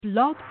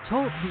Blog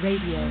Talk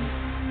Radio.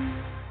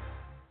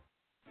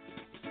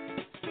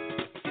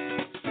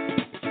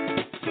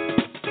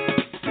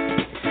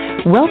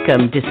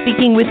 Welcome to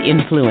Speaking with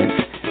Influence,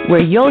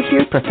 where you'll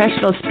hear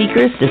professional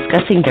speakers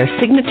discussing their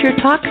signature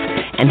talks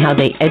and how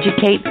they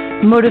educate,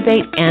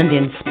 motivate, and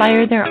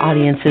inspire their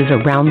audiences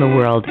around the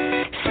world.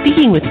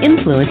 Speaking with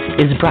Influence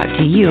is brought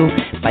to you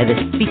by the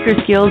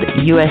Speakers Guild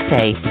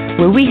USA,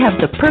 where we have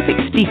the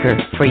perfect speaker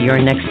for your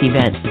next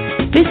event.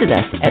 Visit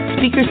us at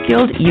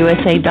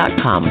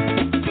speakersguildusa.com.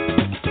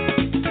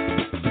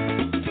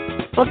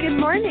 Well, good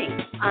morning.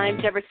 I'm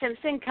Deborah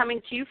Simpson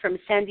coming to you from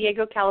San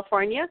Diego,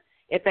 California.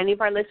 If any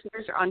of our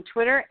listeners are on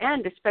Twitter,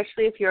 and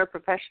especially if you're a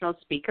professional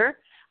speaker,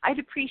 I'd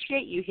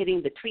appreciate you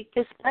hitting the tweet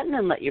this button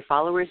and let your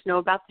followers know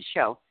about the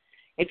show.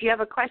 If you have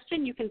a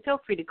question, you can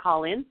feel free to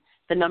call in.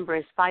 The number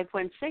is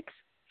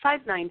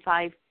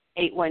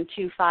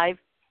 516-595-8125.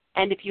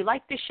 And if you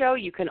like the show,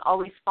 you can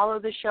always follow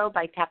the show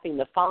by tapping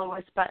the Follow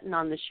Us button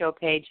on the show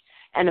page.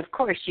 And, of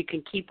course, you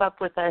can keep up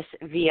with us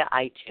via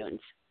iTunes.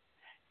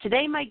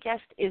 Today, my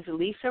guest is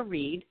Leisa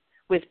Reid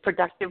with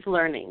Productive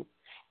Learning.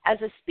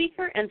 As a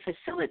speaker and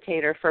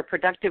facilitator for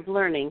Productive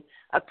Learning,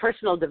 a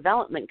personal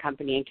development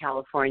company in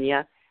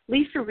California,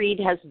 Leisa Reid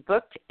has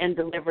booked and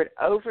delivered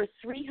over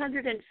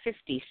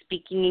 350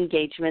 speaking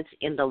engagements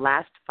in the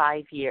last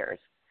 5 years.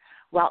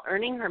 While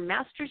earning her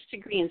master's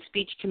degree in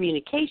speech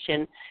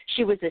communication,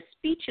 she was a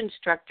speech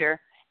instructor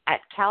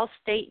at Cal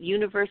State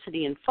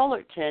University in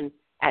Fullerton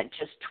at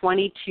just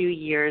 22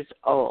 years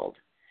old.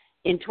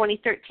 In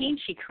 2013,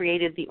 she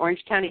created the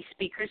Orange County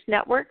Speakers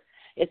Network.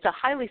 It's a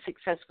highly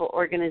successful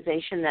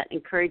organization that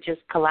encourages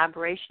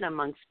collaboration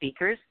among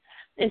speakers,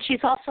 and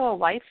she's also a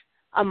wife,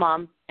 a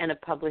mom, and a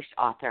published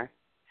author.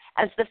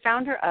 As the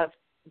founder of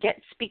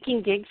Get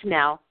Speaking Gigs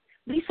Now,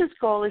 Leisa's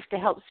goal is to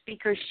help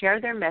speakers share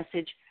their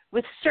message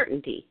with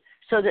certainty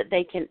so that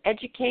they can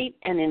educate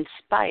and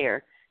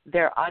inspire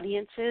their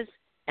audiences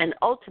and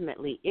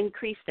ultimately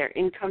increase their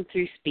income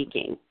through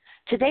speaking.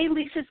 Today,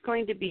 Leisa's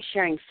going to be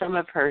sharing some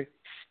of her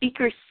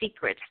speaker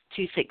secrets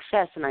to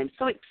success, and I'm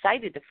so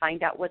excited to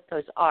find out what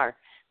those are.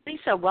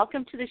 Leisa,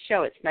 welcome to the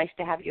show. It's nice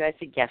to have you as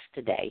a guest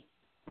today.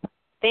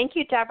 Thank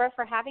you, Deborah,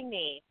 for having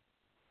me.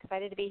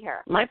 Excited to be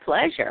here. My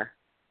pleasure.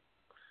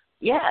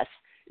 Yes.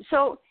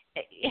 So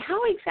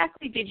how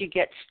exactly did you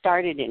get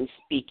started in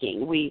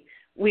speaking?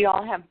 We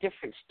all have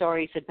different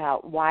stories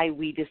about why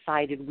we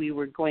decided we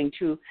were going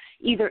to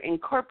either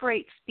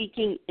incorporate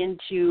speaking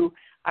into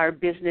our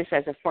business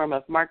as a form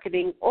of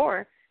marketing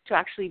or to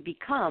actually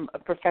become a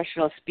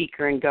professional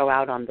speaker and go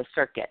out on the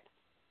circuit.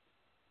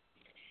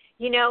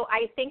 You know,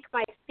 I think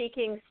my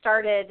speaking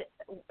started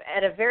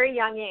at a very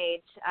young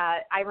age.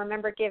 I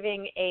remember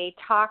giving a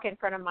talk in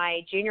front of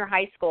my junior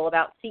high school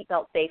about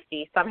seatbelt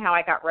safety. Somehow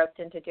I got roped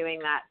into doing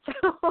that.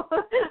 So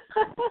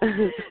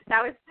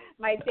that was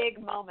my big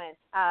moment,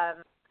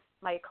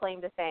 my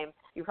claim to fame.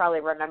 You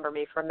probably remember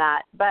me from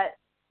that, but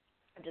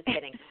I'm just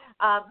kidding.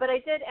 But I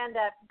did end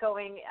up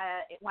going,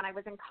 when I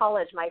was in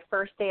college, my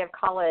first day of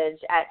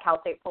college at Cal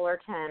State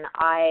Fullerton,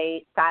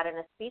 I sat in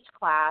a speech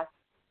class.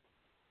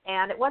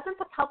 And it wasn't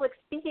the public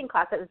speaking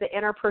class, it was the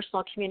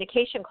interpersonal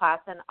communication class.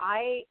 And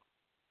a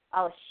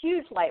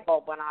huge light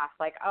bulb went off,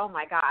 like, oh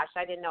my gosh,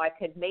 I didn't know I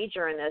could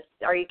major in this.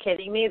 Are you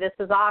kidding me? This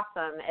is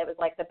awesome. It was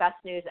like the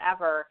best news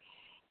ever.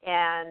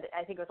 And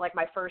I think it was like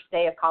my first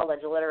day of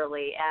college,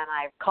 literally. And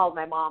I called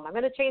my mom, I'm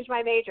going to change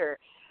my major.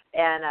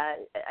 And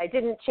I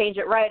didn't change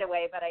it right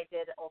away, but I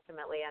did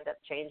ultimately end up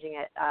changing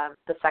it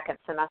the second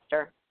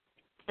semester.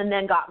 And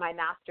then got my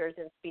master's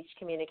in speech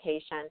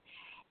communication.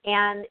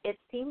 And it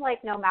seemed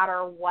like no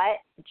matter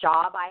what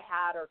job I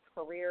had or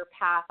career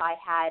path I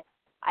had,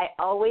 I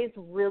always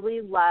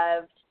really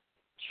loved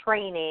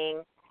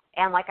training.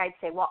 And like I'd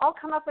say, well, I'll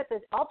come up with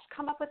a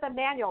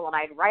manual, and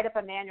I'd write up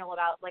a manual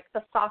about like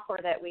the software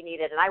that we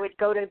needed. And I would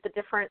go to the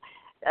different,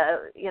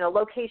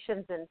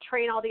 locations and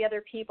train all the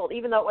other people,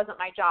 even though it wasn't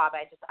my job.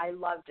 I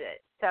loved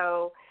it.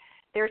 So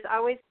there's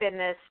always been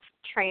this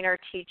trainer,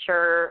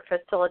 teacher,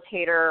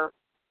 facilitator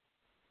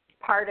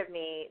part of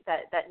me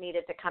that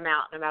needed to come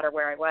out no matter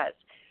where I was.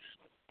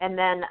 And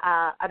then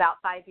about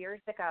 5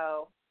 years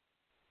ago,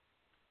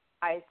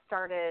 it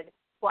started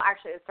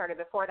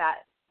before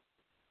that,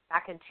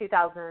 back in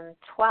 2010,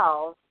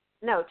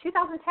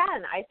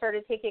 I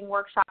started taking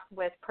workshops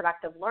with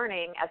Productive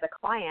Learning as a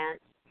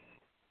client,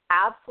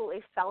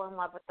 absolutely fell in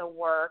love with the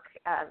work,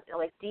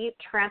 like deep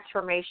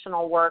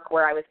transformational work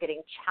where I was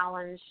getting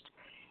challenged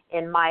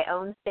in my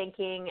own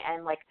thinking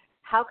and like,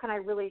 how can I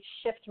really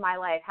shift my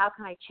life? How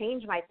can I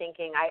change my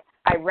thinking?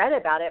 I read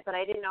about it, but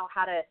I didn't know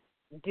how to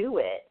do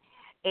it.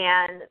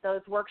 And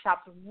those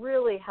workshops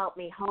really helped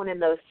me hone in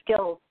those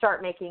skills,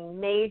 start making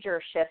major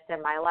shifts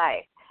in my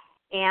life.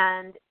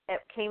 And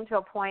it came to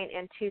a point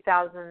in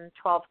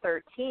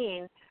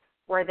 2012-13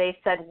 where they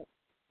said,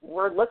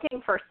 we're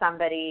looking for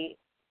somebody.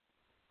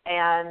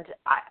 And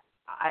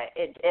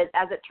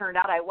as it turned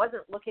out, I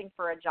wasn't looking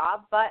for a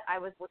job, but I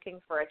was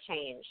looking for a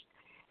change.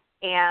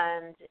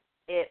 And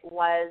it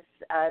was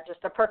just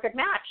a perfect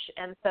match.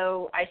 And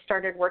so I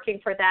started working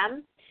for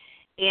them,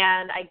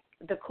 and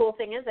the cool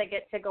thing is I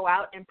get to go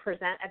out and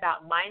present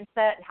about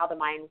mindset and how the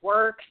mind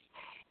works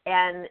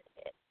and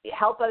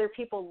help other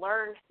people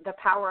learn the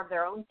power of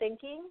their own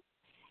thinking.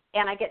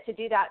 And I get to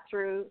do that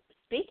through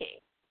speaking.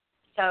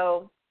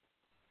 So,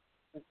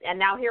 and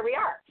now here we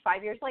are,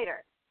 5 years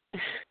later.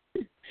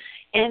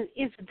 And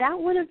is that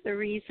one of the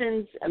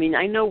reasons, I mean,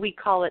 I know we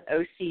call it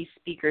OC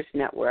Speakers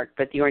Network,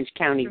 but the Orange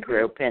County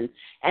group, and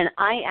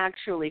I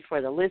actually,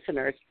 for the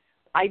listeners,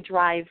 I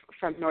drive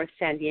from North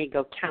San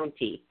Diego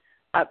County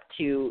up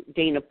to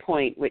Dana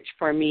Point, which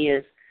for me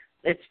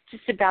it's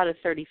just about a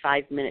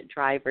 35-minute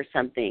drive or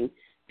something,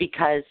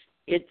 because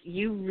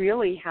you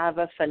really have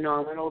a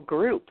phenomenal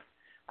group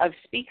of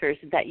speakers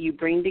that you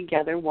bring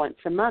together once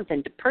a month.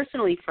 And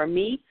personally, for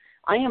me,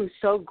 I am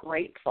so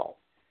grateful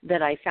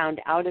that I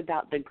found out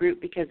about the group,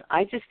 because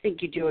I just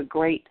think you do a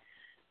great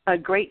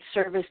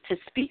service to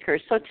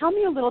speakers. So tell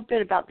me a little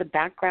bit about the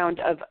background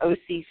of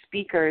OC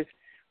Speakers,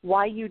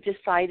 why you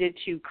decided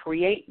to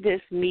create this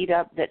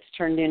meetup that's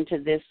turned into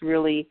this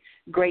really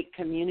great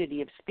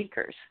community of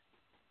speakers.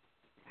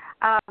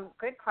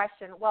 Good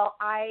question. Well,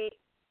 I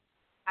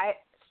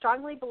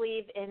strongly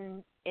believe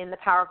in the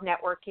power of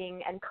networking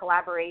and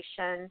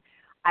collaboration.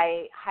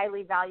 I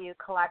highly value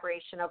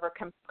collaboration over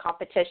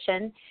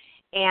competition,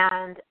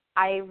 and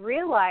I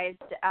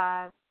realized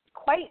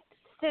quite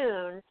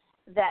soon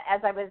that as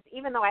I was,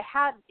 even though I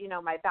had,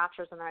 my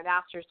bachelor's and my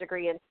master's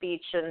degree in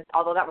speech, and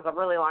although that was a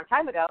really long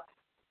time ago,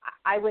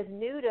 I was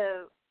new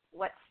to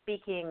what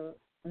speaking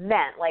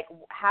meant. Like,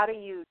 how do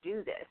you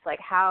do this? Like,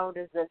 how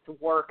does this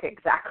work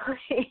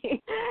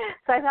exactly?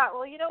 So I thought,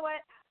 well, you know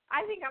what?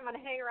 I think I'm going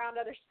to hang around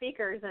other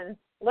speakers and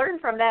learn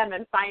from them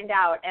and find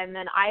out. And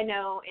then I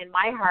know in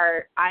my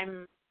heart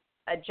I'm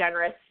a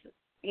generous,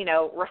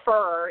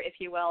 referrer, if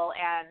you will,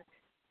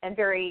 and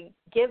very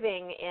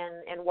giving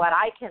in what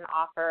I can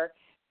offer.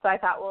 So I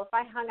thought, well, if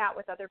I hung out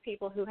with other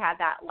people who had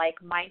that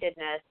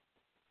like-mindedness,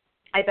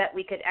 I bet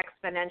we could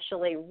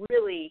exponentially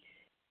really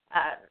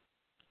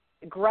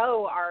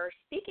grow our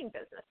speaking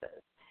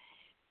businesses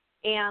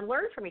and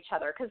learn from each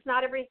other, because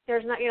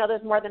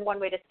there's more than one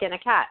way to skin a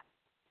cat.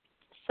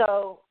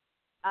 So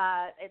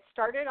it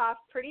started off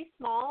pretty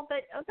small,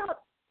 but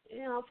about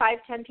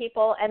 5-10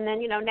 people, and then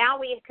now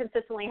we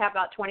consistently have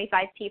about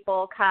 25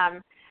 people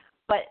come.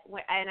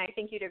 And I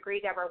think you'd agree,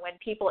 Deborah, when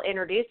people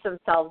introduce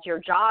themselves, your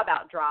jaw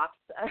about drops.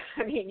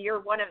 I mean, you're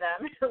one of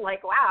them.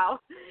 Like, wow,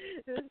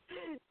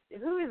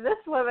 who is this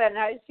woman?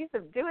 She's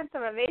doing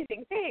some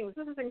amazing things.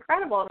 This is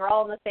incredible. And we're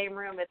all in the same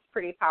room. It's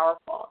pretty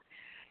powerful.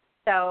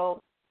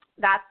 So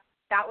that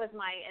was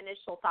my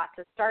initial thought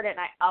to start it. And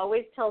I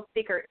always tell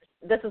speakers,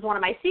 this is one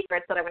of my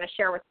secrets that I'm going to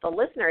share with the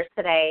listeners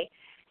today,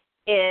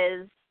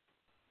 is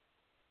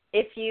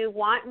if you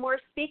want more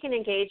speaking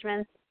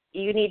engagements,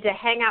 you need to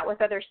hang out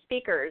with other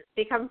speakers,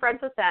 become friends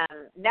with them,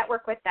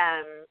 network with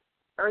them,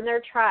 earn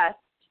their trust,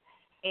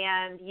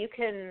 and you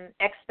can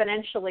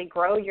exponentially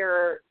grow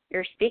your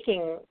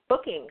speaking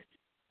bookings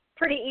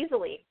pretty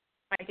easily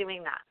by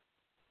doing that.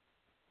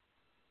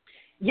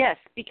 Yes,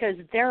 because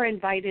they're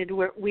invited.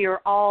 We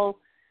are all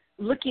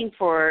looking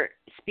for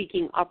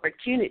speaking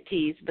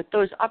opportunities, but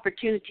those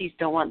opportunities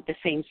don't want the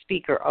same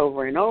speaker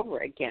over and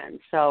over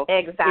again. So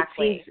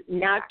exactly. It seems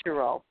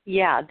natural,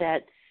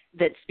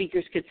 that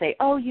speakers could say,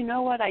 oh, you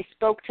know what, I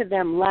spoke to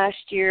them last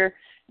year.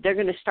 They're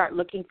going to start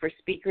looking for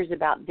speakers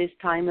about this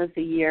time of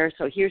the year,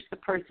 so here's the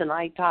person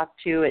I talked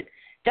to. It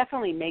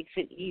definitely makes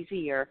it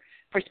easier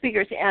for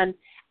speakers. And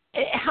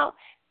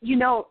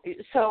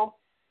so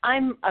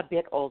I'm a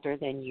bit older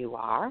than you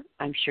are.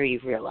 I'm sure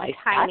you've realized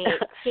Tiny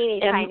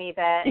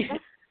bit.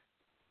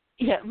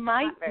 Yeah,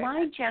 my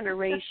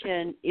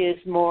generation is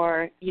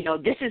more,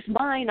 this is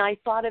mine, I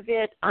thought of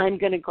it, I'm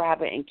going to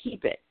grab it and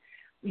keep it.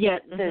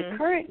 Yet the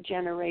current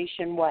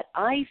generation, what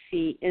I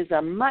see is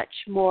a much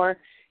more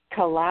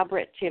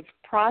collaborative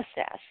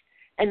process.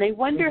 And I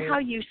wonder how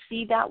you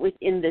see that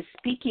within the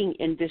speaking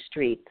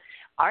industry.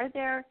 Are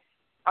there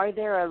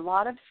a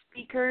lot of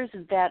speakers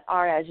that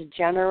are as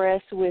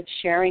generous with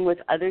sharing with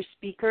other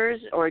speakers,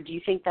 or do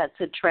you think that's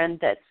a trend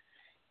that's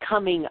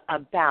coming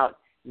about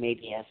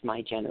maybe as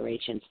my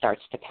generation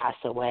starts to pass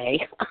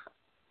away?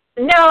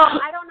 No,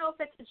 I don't know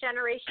if it's a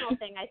generational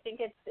thing. I think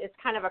it's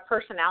kind of a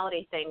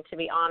personality thing, to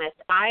be honest.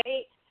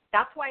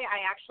 That's why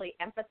I actually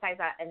emphasize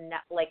that in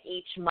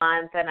each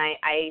month, and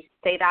I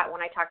say that when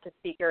I talk to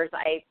speakers.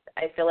 I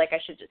feel like I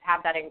should just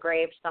have that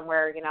engraved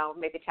somewhere,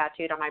 maybe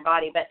tattooed on my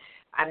body, but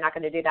I'm not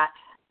going to do that.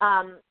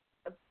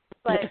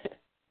 But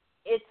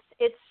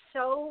it's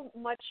so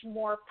much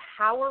more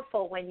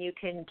powerful when you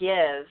can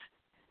give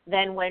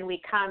than when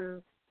we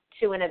come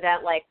to an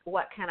event like,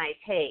 what can I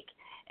take?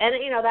 And,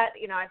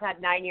 I've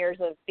had 9 years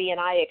of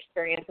B&I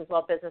experience as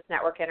well, Business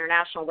Network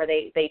International, where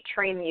they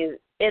train you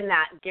in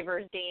that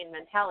giver's gain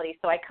mentality.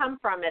 So I come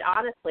from it,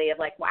 honestly, of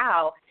like,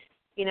 wow,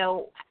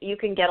 you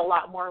can get a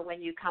lot more when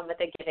you come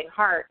with a giving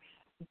heart.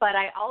 But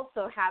I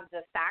also have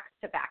the facts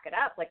to back it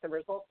up, like the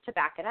results to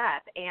back it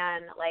up.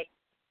 And, like,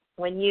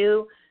 when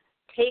you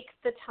take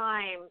the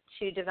time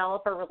to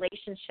develop a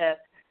relationship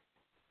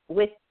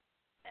with,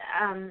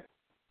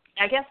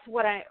 I guess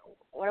what I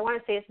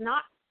want to say is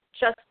not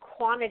just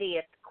quantity,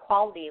 it's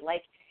quality.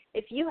 Like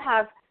if you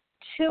have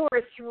 2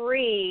 or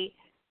 3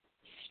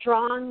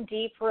 strong,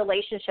 deep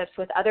relationships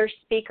with other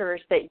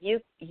speakers that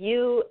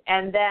you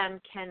and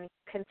them can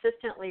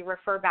consistently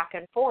refer back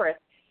and forth,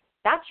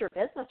 that's your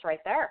business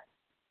right there.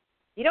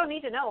 You don't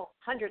need to know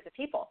hundreds of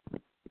people,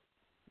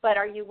 but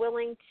are you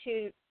willing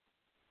to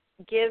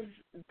give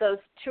those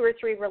 2 or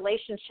 3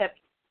 relationships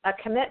a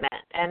commitment?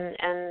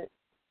 And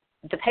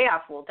the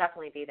payoff will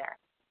definitely be there.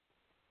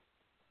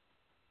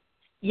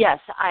 Yes,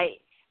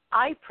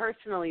 I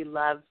personally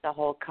love the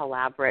whole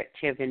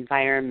collaborative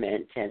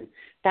environment, and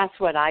that's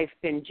what I've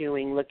been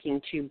doing, looking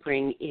to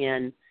bring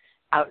in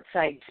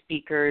outside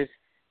speakers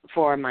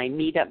for my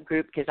meetup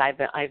group, because I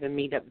have a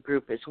meetup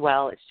group as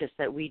well. It's just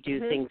that we do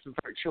things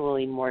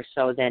virtually more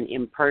so than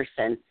in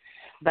person.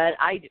 But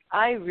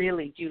I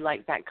really do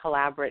like that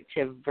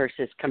collaborative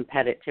versus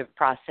competitive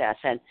process,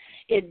 and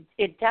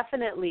it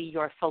definitely,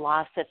 your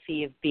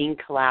philosophy of being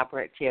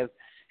collaborative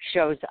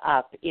shows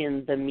up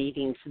in the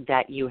meetings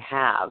that you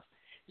have.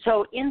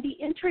 So in the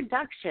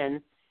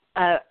introduction,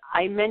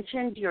 I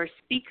mentioned your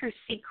speaker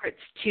secrets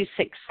to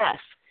success.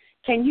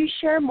 Can you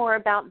share more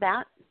about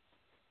that?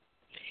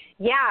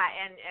 Yeah,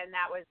 and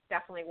that was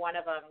definitely one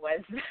of them. Was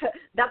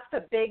that's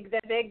the big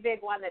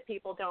one that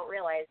people don't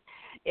realize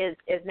is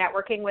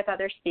networking with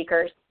other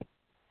speakers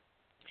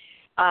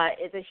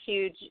is a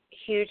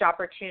huge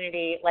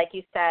opportunity. Like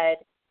you said,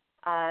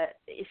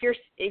 if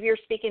you're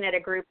speaking at a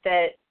group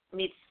that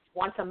meets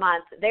once a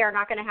month, they are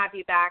not going to have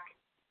you back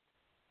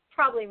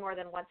probably more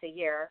than once a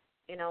year,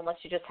 unless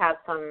you just have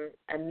some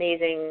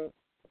amazing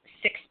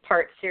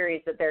 6-part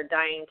series that they're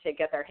dying to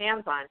get their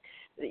hands on.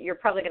 You're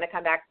probably going to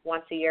come back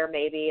once a year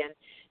maybe. And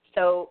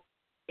so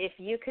if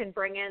you can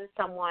bring in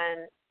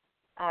someone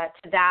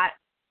to that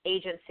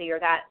agency or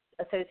that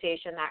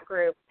association, that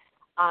group,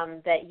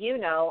 that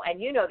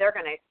and they're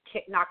going to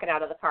knock it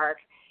out of the park,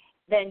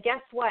 then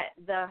guess what?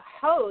 The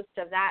host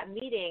of that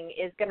meeting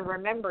is going to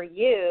remember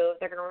you.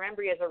 They're going to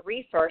remember you as a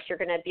resource. You're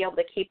going to be able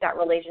to keep that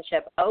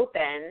relationship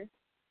open,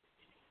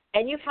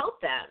 and you've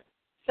helped them.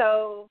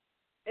 So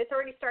it's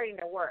already starting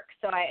to work.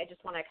 So I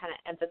just want to kind of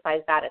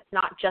emphasize that. It's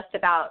not just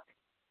about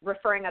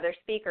referring other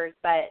speakers,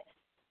 but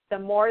the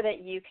more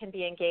that you can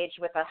be engaged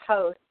with a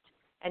host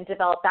and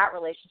develop that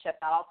relationship,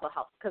 that also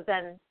helps. Because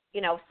then,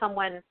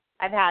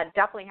 I've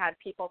definitely had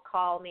people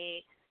call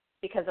me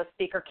because a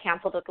speaker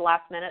canceled at the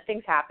last minute.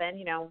 Things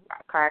happen,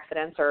 car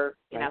accidents or,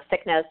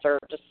 sickness or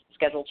just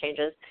schedule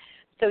changes.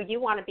 So you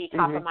want to be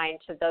top of mind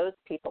to those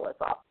people as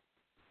well.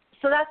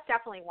 So that's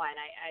definitely one.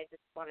 I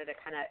just wanted to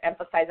kind of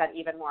emphasize that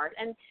even more.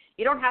 And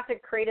you don't have to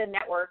create a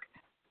network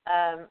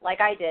like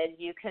I did.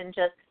 You can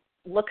just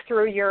look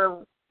through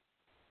your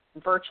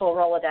virtual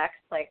Rolodex,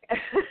 like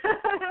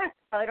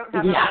probably don't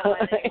have a real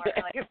one anymore,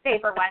 like a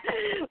paper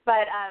one,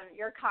 but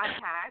your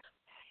contacts,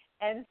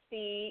 and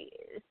see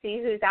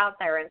who's out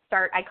there and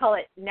start. I call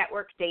it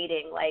network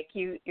dating. Like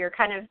you're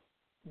kind of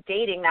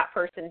dating that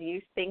person. Do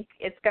you think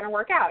it's going to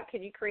work out?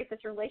 Can you create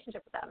this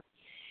relationship with them?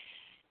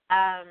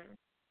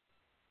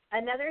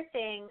 Another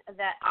thing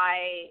that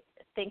I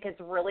think is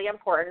really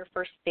important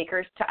for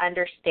speakers to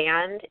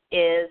understand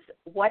is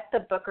what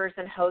the bookers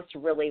and hosts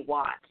really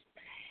want.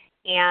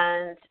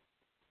 And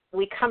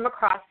we come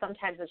across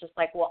sometimes it's just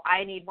like, well,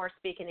 I need more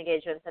speaking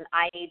engagements, and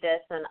I need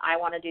this, and I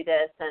want to do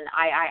this, and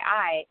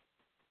I.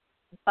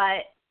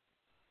 But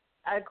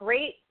a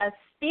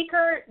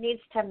speaker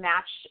needs to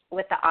match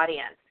with the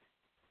audience.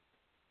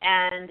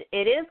 And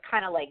it is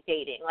kind of like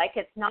dating. Like,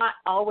 it's not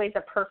always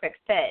a perfect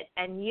fit.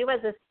 And you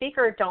as a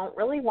speaker don't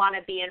really want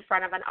to be in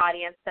front of an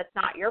audience that's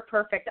not your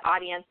perfect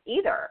audience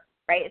either,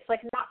 right?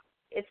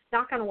 It's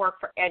not going to work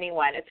for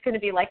anyone. It's going to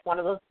be like one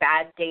of those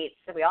bad dates.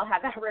 So we all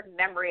have that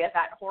memory of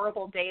that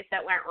horrible date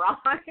that went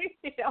wrong.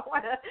 You don't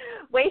want to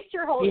waste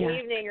your whole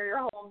evening or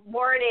your whole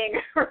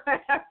morning or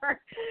whatever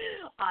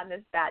on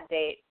this bad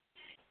date.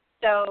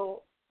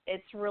 So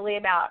it's really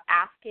about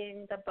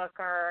asking the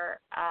booker,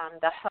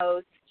 the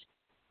host,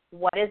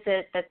 what is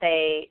it that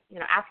they,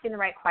 asking the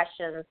right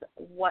questions,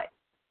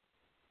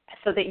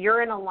 so that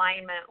you're in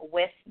alignment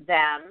with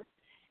them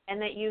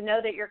and that you know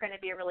that you're going to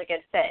be a really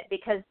good fit,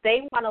 because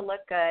they want to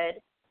look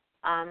good.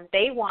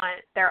 They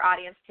want their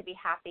audience to be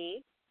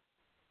happy.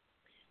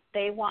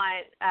 They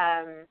want,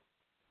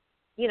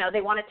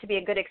 they want it to be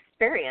a good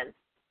experience.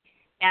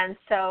 And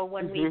so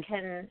when we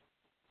can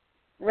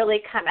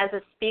really come as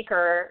a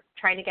speaker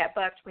trying to get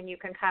booked, when you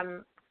can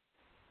come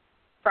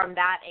from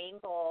that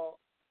angle,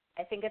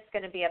 I think it's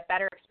going to be a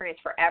better experience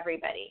for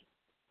everybody.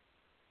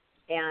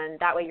 And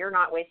that way you're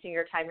not wasting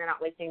your time, you're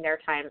not wasting their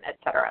time, et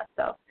cetera.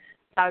 So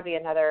that would be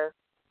another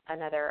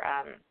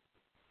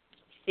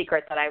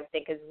secret that I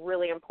think is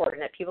really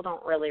important, that people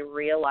don't really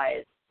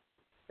realize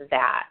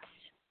that.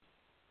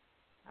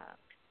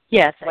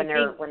 Yes, when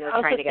they're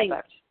trying to get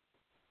booked.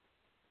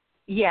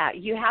 Yeah,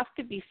 you have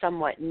to be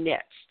somewhat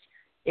niched.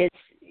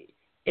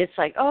 It's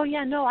like, oh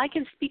yeah, no, I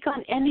can speak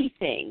on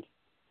anything.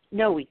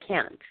 No, we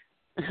can't.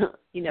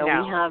 We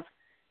have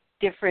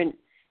different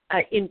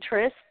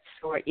interests,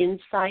 or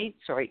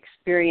insights or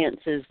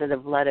experiences that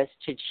have led us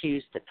to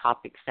choose the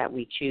topics that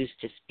we choose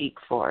to speak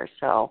for.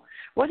 So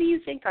what do you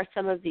think are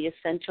some of the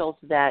essentials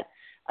that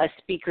a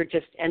speaker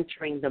just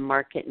entering the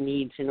market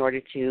needs in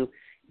order to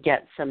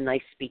get some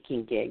nice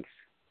speaking gigs?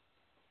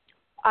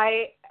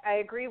 I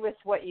agree with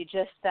what you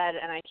just said,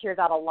 and I hear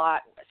that a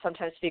lot.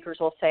 Sometimes speakers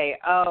will say,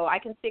 oh, I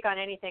can speak on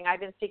anything.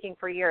 I've been speaking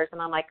for years.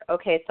 And I'm like,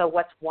 okay, so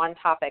what's one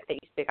topic that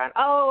you speak on?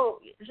 Oh,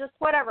 just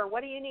whatever.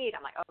 What do you need?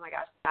 I'm like, oh, my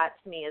gosh,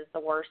 that to me is the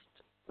worst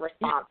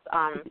response,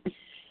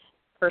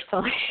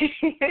 personally.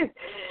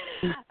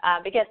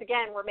 Because,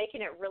 again, we're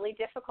making it really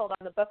difficult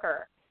on the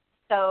booker.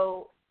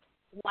 So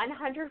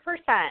 100%,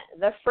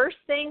 the first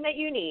thing that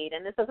you need,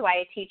 and this is why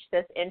I teach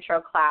this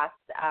intro class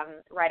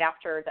right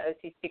after the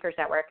OC Speakers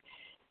Network.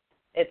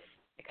 It's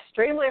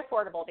extremely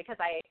affordable because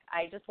I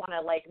just want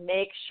to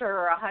make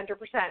sure 100%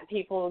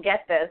 people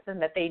get this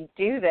and that they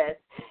do this,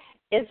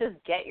 is just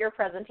get your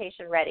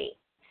presentation ready.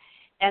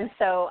 And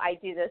so I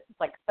do this, it's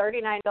like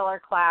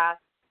 $39 class,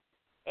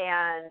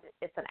 and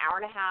it's an hour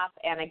and a half,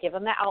 and I give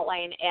them the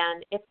outline.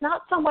 And it's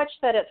not so much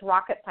that it's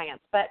rocket science,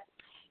 but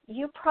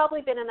you've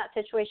probably been in that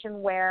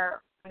situation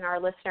where, and our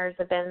listeners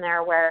have been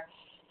there, where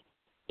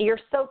you're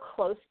so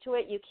close to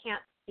it, you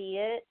can't see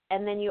it,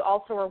 and then you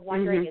also are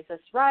wondering, is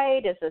this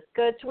right? Is this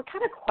good? So we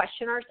kind of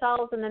question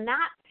ourselves, and then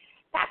that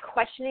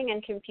questioning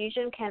and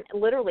confusion can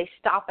literally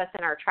stop us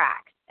in our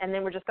tracks, and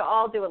then we're just go,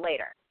 oh, I'll do it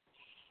later.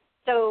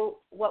 So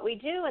what we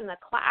do in the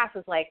class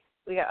is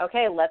we go,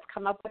 okay, let's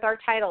come up with our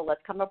title,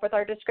 let's come up with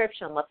our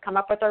description, let's come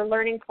up with our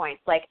learning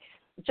points,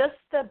 just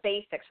the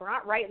basics. We're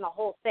not writing the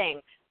whole thing,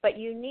 but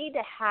you need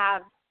to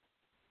have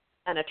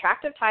an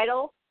attractive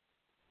title,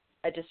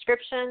 a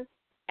description,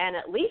 and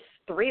at least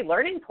 3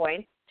 learning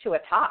points to a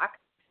talk,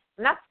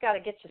 and that's got to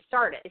get you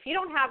started. If you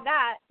don't have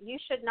that, you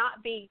should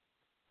not be,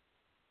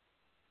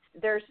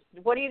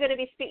 what are you going to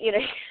be speaking?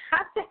 You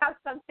have to have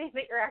something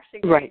that you're actually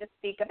going to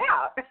speak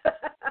about.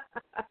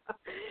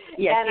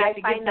 Yes, and you have I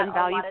to find give them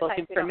valuable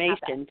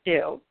information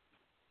too.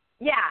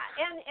 Yeah,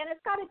 and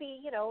it's got to be,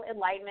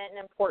 enlightenment and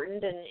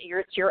important, and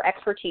it's your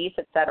expertise,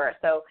 et cetera.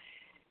 So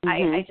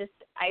I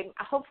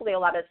hopefully a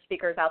lot of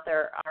speakers out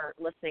there are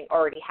listening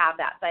already have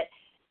that, but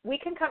we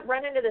can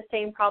run into the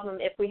same problem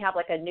if we have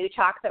a new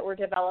talk that we're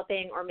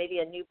developing, or maybe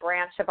a new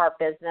branch of our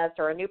business,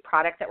 or a new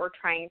product that we're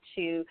trying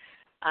to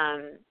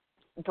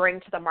bring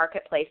to the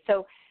marketplace.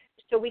 So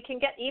we can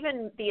get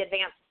even the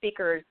advanced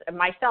speakers,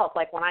 myself,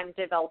 when I'm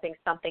developing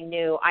something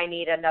new, I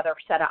need another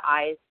set of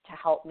eyes to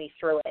help me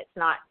through it. It's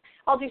not,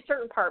 I'll do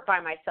certain part by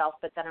myself,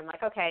 but then I'm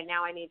like, okay,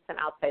 now I need some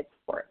outside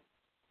support.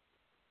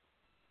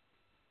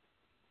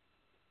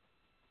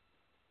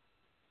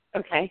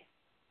 Okay.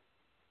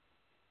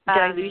 Did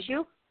I lose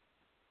you?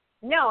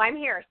 No, I'm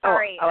here.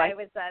 Sorry, I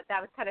was that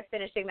was kind of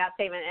finishing that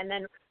statement, and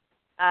then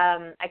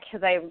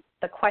because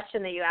the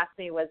question that you asked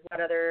me was what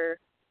other.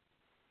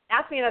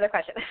 Ask me another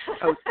question.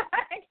 Oh.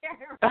 I can't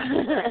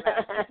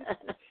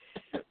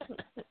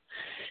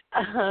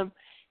remember.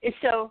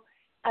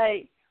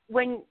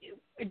 When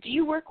do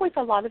you work with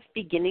a lot of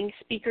beginning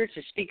speakers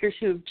or speakers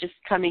who have just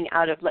coming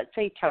out of, let's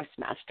say,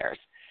 Toastmasters?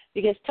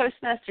 Because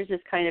Toastmasters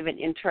is kind of an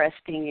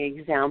interesting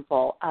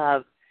example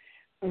of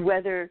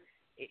whether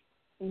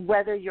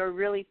you're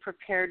really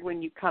prepared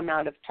when you come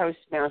out of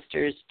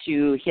Toastmasters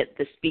to hit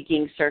the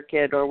speaking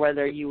circuit, or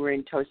whether you were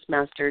in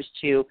Toastmasters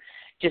to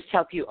just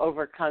help you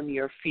overcome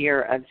your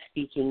fear of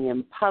speaking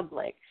in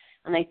public.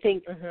 And I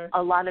think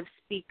a lot of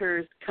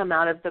speakers come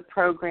out of the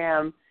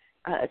program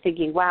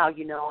thinking, wow,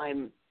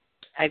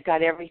 I've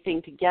got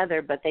everything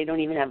together, but they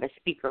don't even have a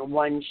speaker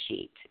one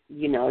sheet,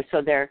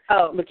 so they're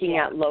looking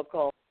at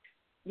local.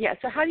 Yeah,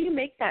 so how do you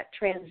make that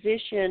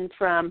transition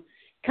from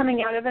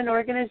coming out of an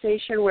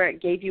organization where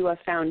it gave you a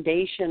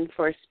foundation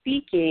for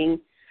speaking,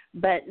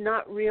 but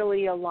not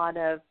really a lot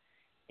of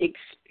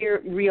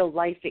real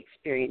life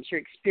experience? Your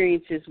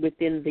experience is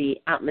within the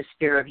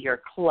atmosphere of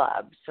your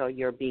club, so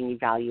you're being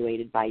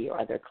evaluated by your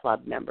other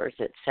club members,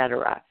 et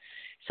cetera.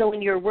 So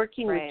when you're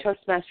working with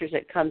Toastmasters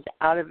that comes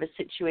out of a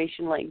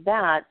situation like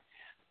that,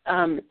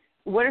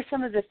 what are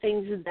some of the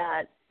things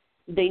that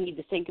they need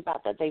to think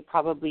about that they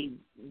probably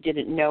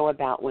didn't know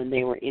about when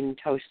they were in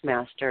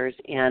Toastmasters,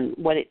 and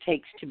what it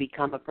takes to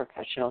become a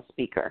professional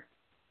speaker?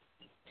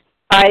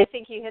 I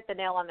think you hit the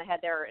nail on the head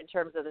there in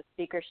terms of the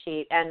speaker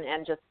sheet,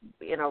 and just,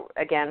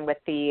 again, with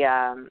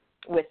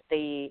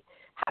the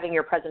having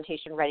your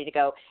presentation ready to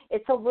go.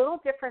 It's a little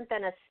different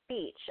than a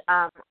speech.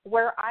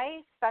 Where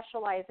I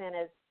specialize in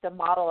is the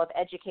model of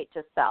educate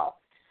to sell,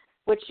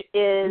 which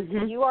is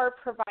you are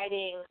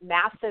providing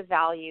massive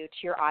value to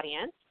your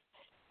audience,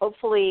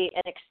 hopefully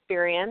an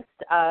experience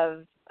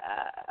of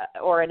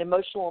or an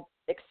emotional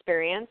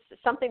experience,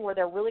 something where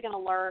they're really going to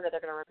learn, or they're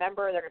going to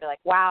remember, they're going to be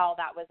like, wow,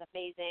 that was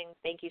amazing,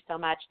 thank you so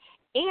much.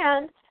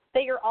 And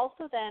that you're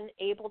also then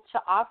able to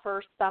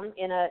offer some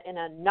in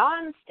a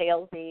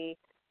non-salesy,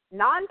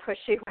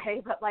 non-pushy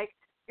way, but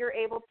you're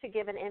able to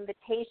give an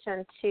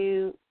invitation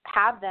to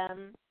have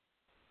them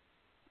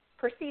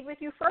proceed with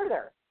you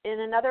further in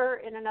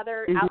another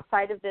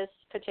outside of this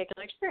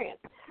particular experience,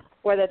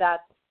 whether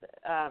that's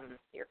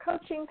your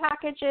coaching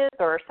packages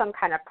or some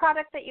kind of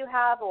product that you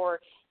have, or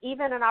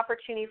even an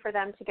opportunity for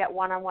them to get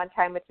one-on-one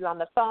time with you on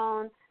the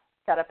phone,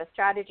 set up a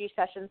strategy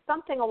session,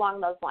 something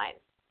along those lines.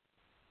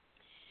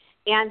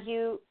 And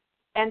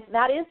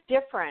that is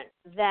different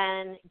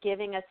than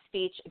giving a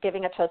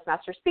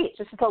Toastmaster speech.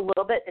 It's just a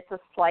little bit, it's a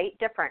slight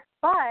different.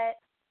 But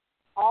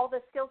all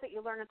the skills that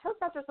you learn in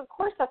Toastmasters, of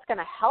course, that's going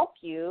to help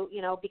you,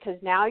 because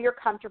now you're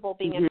comfortable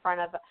being in front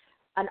of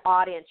an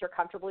audience. You're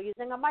comfortable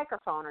using a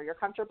microphone, or you're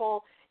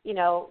comfortable,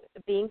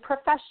 being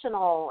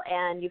professional,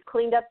 and you've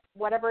cleaned up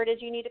whatever it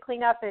is you need to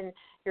clean up, and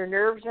your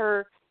nerves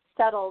are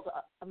settled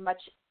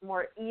much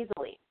more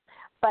easily.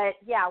 But,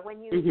 yeah,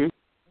 when you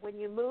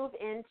move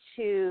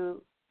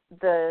into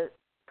the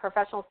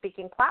professional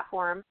speaking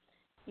platform,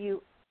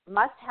 you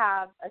must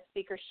have a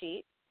speaker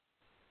sheet.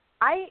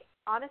 I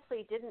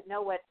honestly didn't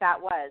know what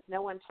that was.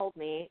 No one told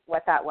me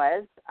what that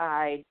was.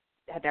 I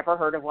had never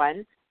heard of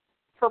one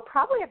for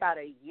probably about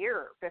a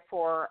year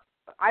before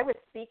I was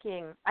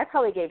speaking. I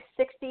probably gave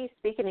 60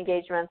 speaking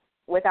engagements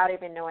without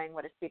even knowing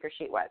what a speaker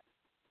sheet was.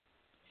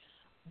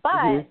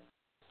 But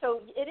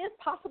so it is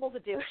possible to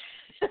do.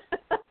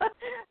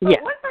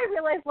 But once I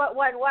realized what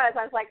one was,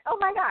 I was like, oh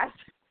my gosh,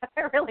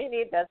 I really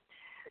need this,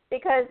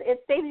 because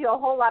it saves you a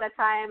whole lot of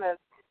time of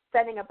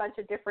sending a bunch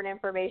of different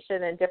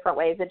information in different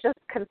ways. It just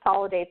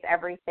consolidates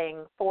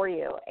everything for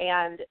you.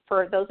 And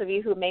for those of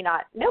you who may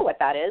not know what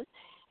that is,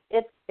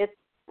 it's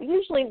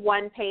usually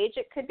one page.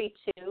 It could be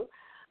two,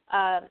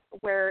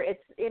 where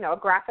it's, a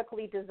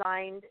graphically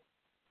designed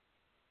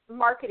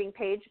marketing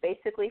page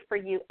basically for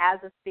you as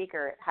a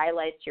speaker. It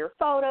highlights your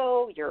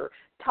photo, your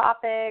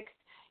topics,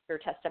 your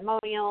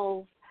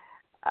testimonials,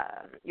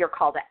 your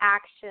call to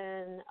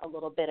action, a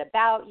little bit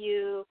about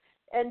you,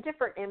 and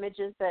different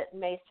images that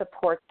may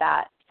support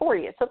that for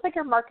you. So it's like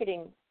your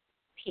marketing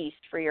piece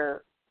for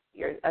your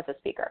as a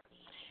speaker.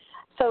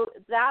 So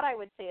that, I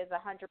would say, is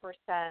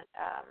 100%.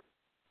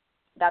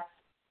 That's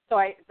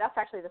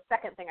actually the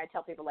second thing I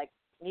tell people, like,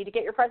 you need to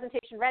get your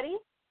presentation ready,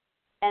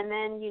 and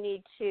then you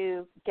need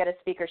to get a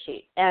speaker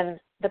sheet. And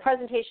the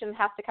presentation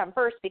has to come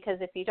first,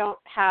 because if you don't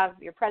have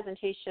your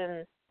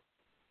presentation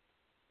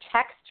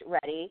text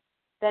ready,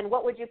 then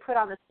what would you put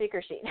on the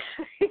speaker sheet?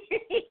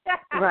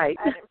 Right.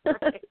 That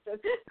information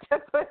to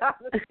put on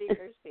the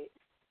speaker sheet.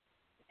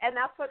 And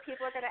that's what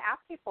people are going to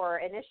ask you for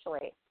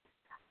initially.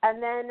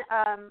 And then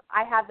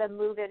I have them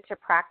move into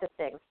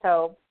practicing.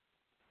 So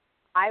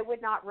I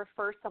would not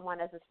refer someone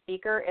as a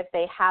speaker if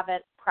they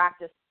haven't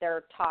practiced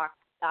their talk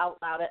out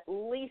loud at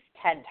least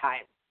 10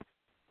 times.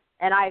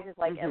 And I was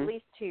like, at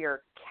least to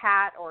your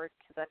cat, or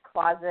to the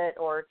closet,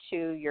 or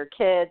to your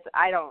kids,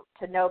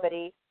 to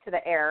nobody, to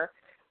the air,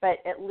 but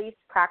at least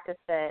practice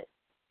it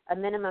a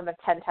minimum of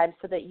 10 times,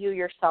 so that you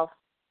yourself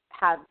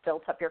have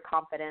built up your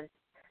confidence.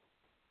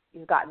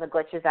 You've gotten the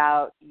glitches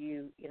out.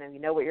 You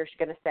know what you're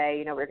going to say.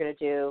 You know what you're going to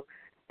do,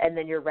 and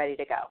then you're ready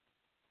to go.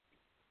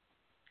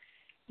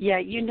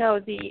 Yeah,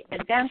 the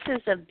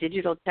advances of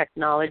digital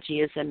technology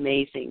is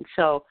amazing.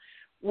 So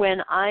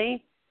when I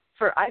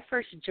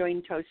first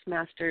joined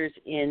Toastmasters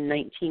in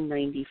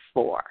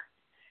 1994,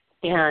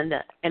 and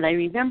I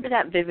remember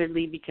that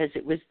vividly, because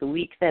it was the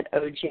week that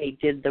OJ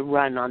did the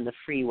run on the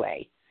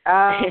freeway.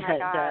 Oh, my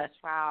gosh,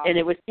 wow. And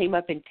it came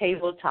up in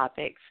table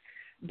topics.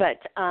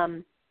 But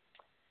now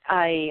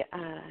I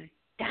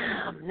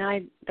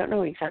don't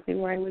know exactly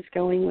where I was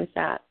going with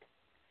that.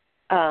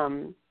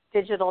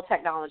 Digital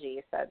technology,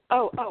 you said.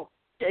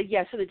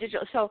 Yeah, so the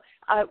digital. So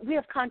we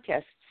have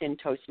contests in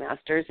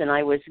Toastmasters, and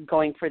I was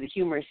going for the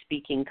humorous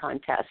speaking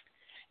contest.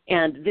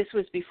 And this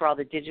was before all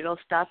the digital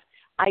stuff.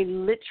 I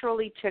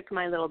literally took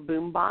my little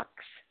boom box,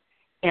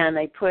 and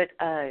I put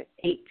a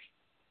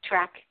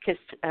 8-track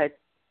cassette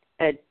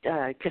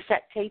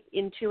tape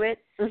into it,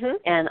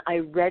 and I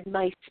read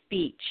my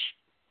speech.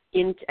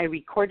 I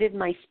recorded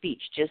my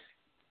speech, just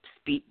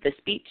the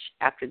speech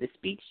after the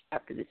speech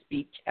after the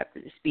speech after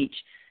the speech,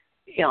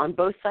 on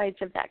both sides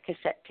of that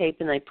cassette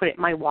tape, and I put it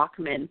in my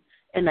Walkman,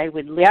 and I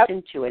would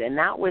listen to it. And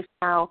that was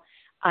how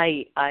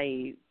I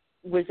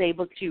was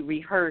able to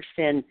rehearse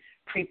and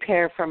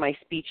prepare for my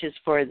speeches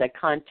for the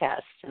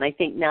contest. And I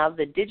think now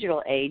the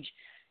digital age,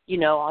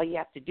 all you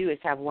have to do is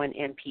have one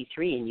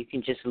MP3 and you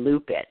can just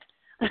loop it.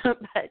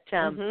 But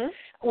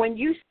when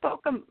you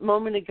spoke a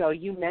moment ago,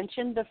 you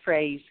mentioned the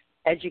phrase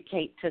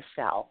educate to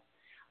sell.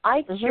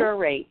 I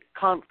curate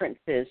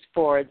conferences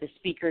for the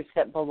speakers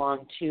that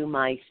belong to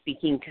my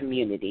speaking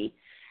community.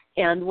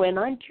 And when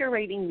I'm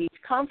curating these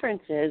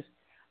conferences,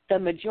 the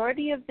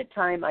majority of the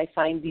time I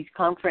find these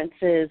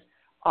conferences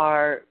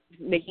are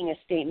making a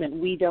statement,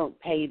 we don't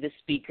pay the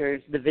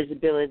speakers, the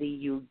visibility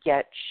you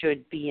get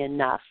should be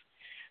enough.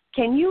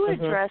 Can you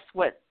address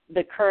what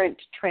the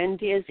current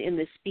trend is in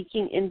the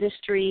speaking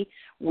industry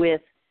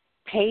with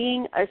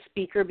paying a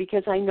speaker?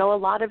 Because I know a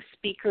lot of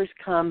speakers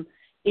come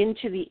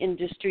into the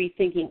industry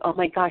thinking, oh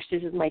my gosh,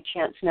 this is my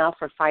chance now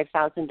for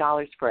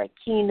 $5,000 for a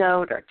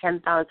keynote, or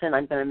 $10,000,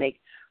 I'm going to make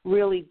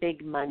really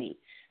big money.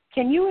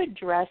 Can you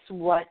address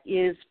what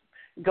is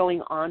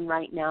going on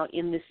right now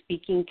in the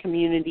speaking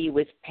community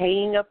with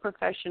paying a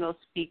professional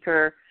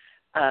speaker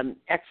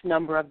X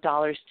number of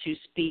dollars to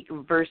speak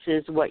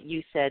versus what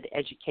you said,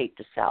 educate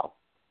to sell?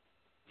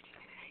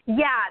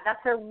 Yeah,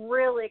 that's a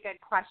really good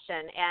question,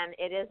 and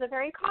it is a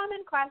very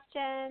common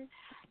question.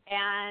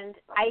 And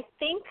I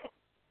think,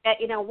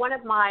 one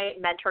of my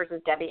mentors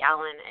is Debbie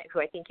Allen,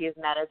 who I think you've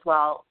met as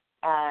well.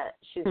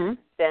 She's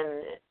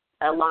been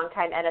a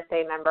longtime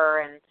NSA member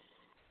and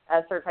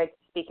a certified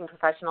speaking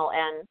professional,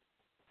 and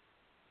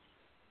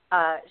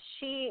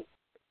she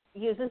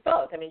uses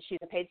both. I mean, she's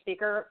a paid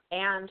speaker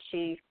and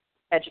she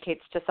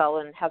educates to sell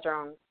and has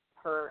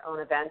her own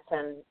events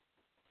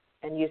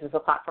and uses the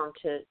platform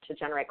to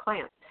generate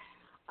clients.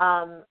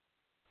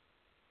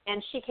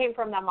 And she came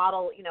from that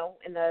model,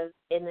 in the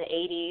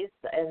 80s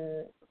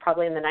and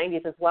probably in the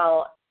 90s as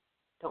well.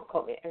 Don't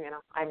quote me,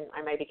 I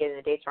might be getting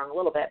the dates wrong a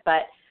little bit,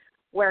 but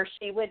where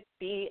she would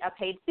be a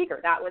paid speaker.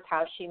 That was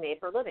how she made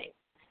her living.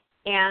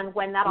 And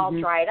when that all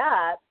dried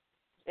up,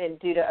 and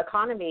due to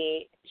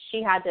economy,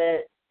 she had to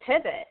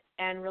pivot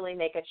and really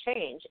make a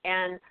change.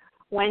 And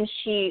when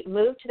she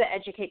moved to the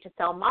educate to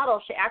sell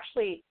model, she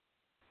actually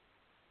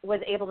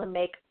was able to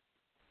make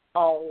a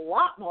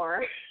lot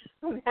more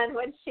than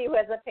when she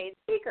was a paid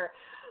speaker,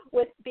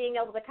 with being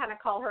able to kind of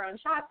call her own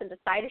shots and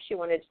decide if she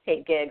wanted to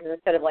take gigs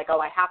instead of like,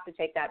 I have to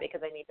take that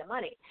because I need the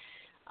money,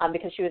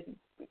 because she was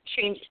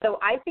changed. So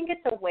I think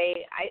it's a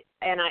way,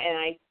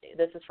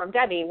 this is from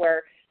Debbie,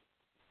 where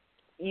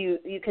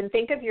you can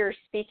think of your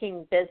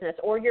speaking business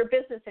or your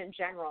business in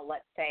general,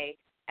 let's say,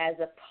 as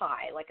a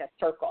pie, like a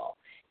circle,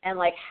 and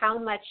like how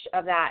much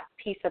of that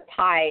piece of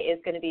pie is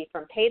going to be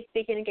from paid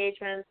speaking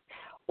engagements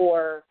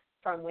or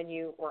from when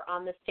you were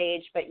on the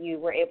stage but you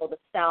were able to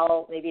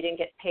sell. Maybe you didn't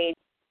get paid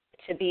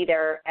to be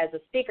there as a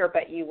speaker,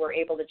 but you were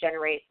able to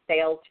generate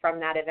sales from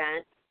that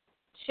event,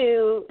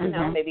 to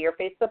maybe your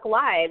Facebook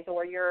Lives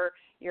or your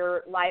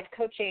live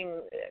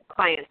coaching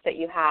clients that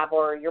you have,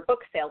 or your book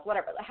sales,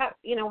 whatever.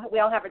 We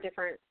all have a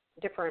different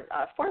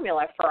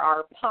formula for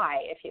our pie,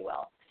 if you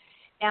will.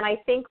 And I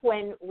think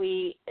when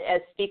we, as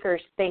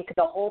speakers, think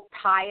the whole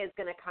pie is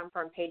going to come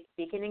from paid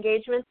speaking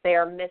engagements, they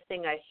are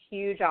missing a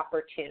huge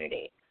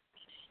opportunity.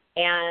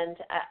 And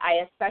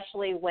I,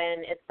 especially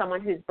when it's someone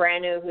who's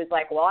brand new, who's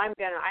like, well, I'm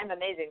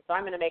amazing, so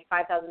I'm going to make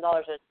 $5,000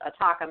 a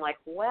talk. I'm like,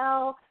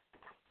 well,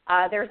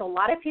 there's a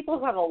lot of people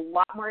who have a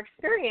lot more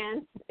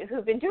experience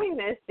who've been doing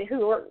this,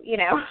 who are,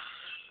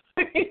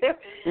 I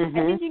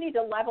think you need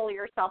to level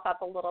yourself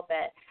up a little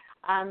bit.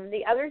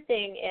 The other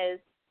thing is,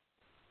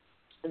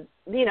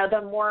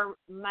 the more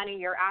money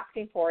you're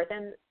asking for,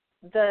 then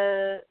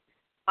the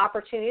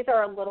opportunities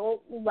are a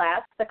little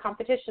less, the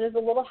competition is a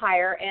little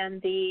higher, and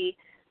the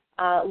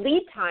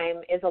lead time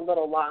is a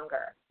little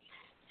longer.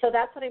 So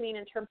that's what I mean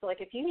in terms of,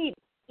 like, if you need,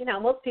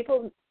 most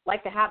people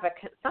like to have a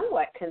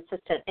somewhat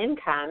consistent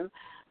income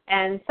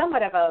and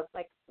somewhat of a,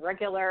 like,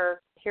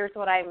 regular, here's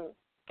what I'm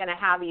going to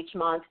have each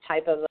month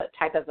type of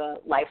a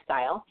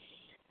lifestyle.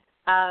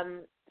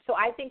 So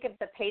I think of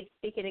the paid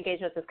speaking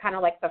engagements as kind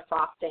of like the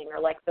frosting,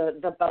 or like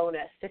the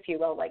bonus, if you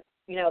will. Like,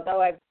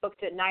 though I've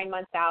booked it 9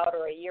 months out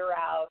or a year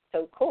out,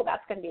 so cool,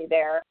 that's going to be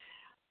there.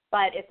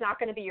 But it's not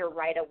going to be your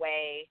right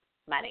away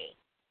money.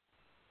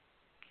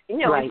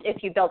 Right.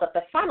 If you build up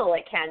the funnel,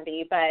 it can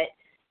be, but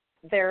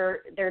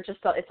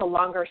it's a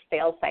longer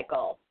sales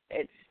cycle.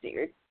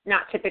 You're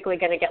not typically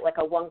going to get like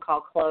a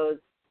one-call close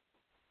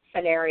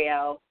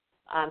scenario,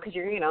 because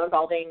you're,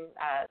 involving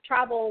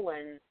travel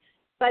and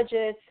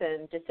budgets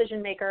and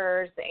decision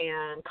makers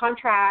and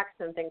contracts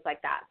and things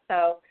like that.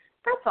 So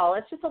that's all.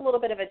 It's just a little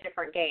bit of a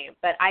different game.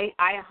 But I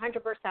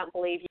 100%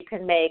 believe you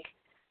can make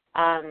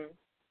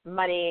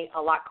money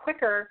a lot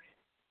quicker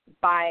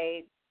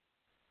by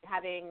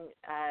having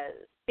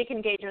speaking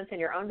engagements in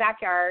your own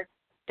backyard.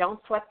 Don't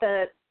sweat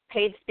the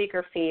paid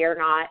speaker fee or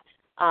not.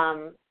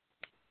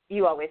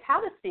 You always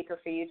have a speaker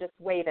fee. You just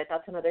waive it.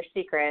 That's another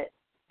secret,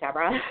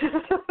 Deborah.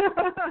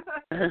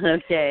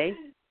 Okay.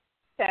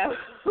 So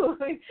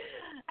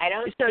I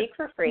don't speak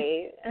for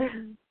free.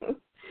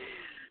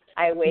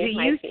 I waive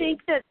my fee. Do you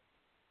think that,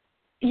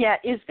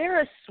 is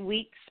there a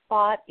sweet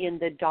spot in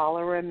the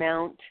dollar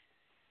amount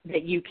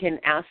that you can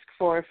ask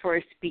for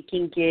a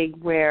speaking gig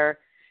where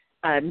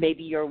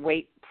maybe your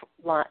wait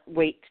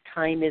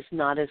time is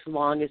not as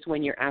long as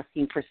when you're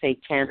asking for, say,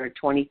 $10,000 or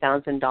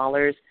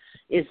 $20,000?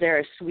 Is there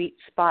a sweet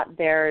spot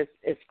there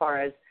as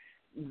far as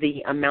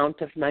the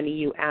amount of money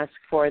you ask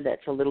for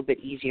that's a little bit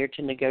easier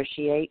to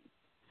negotiate?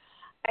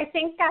 I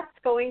think that's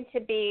going to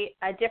be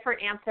a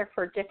different answer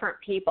for different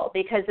people,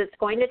 because it's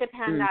going to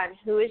depend on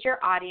who is your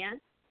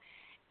audience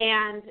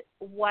and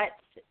what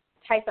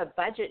type of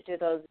budget do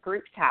those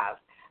groups have.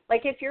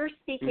 Like if you're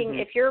speaking,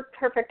 if your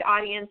perfect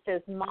audience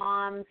is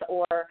moms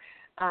or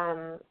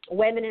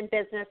women in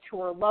business who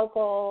are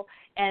local,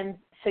 and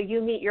so you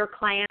meet your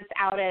clients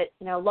out at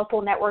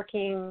local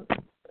networking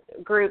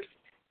groups,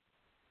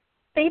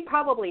 they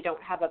probably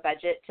don't have a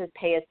budget to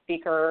pay a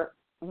speaker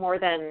more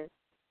than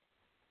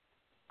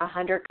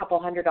couple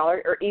 $100,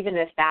 or even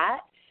if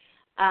that.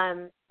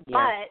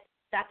 But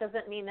that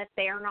doesn't mean that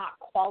they are not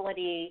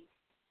quality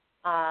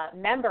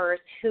members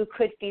who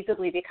could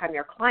feasibly become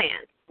your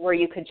clients, where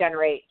you could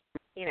generate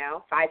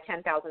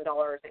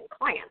 $5,000-$10,000 in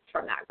clients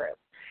from that group.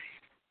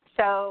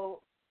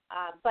 So,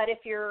 but if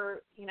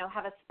you're,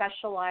 have a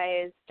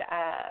specialized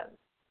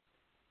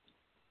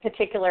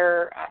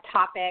particular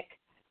topic,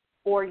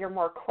 or you're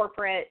more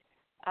corporate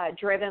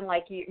driven,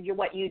 like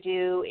what you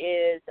do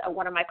is,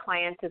 one of my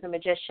clients is a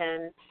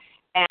magician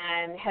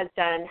and has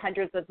done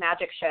hundreds of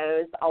magic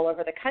shows all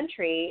over the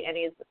country, and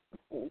he's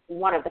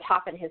one of the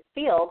top in his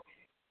field.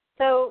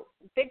 So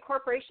big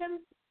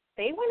corporations,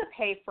 they want to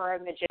pay for a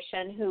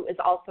magician who is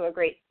also a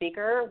great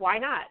speaker. Why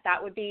not?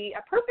 That would be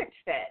a perfect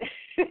fit.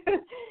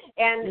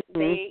 And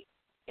they,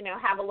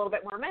 have a little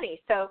bit more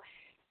money. So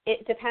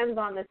it depends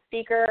on the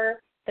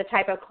speaker, the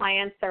type of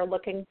clients they're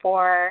looking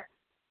for,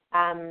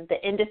 the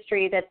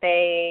industry that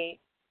they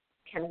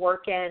can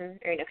work in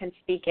or can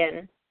speak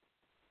in.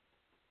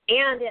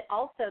 And it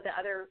also,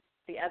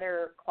 the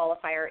other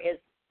qualifier is,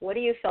 what do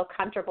you feel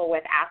comfortable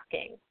with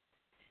asking?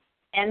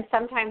 And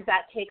sometimes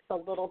that takes a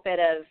little bit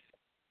of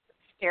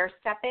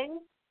stair-stepping,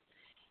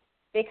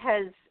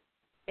 because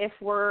if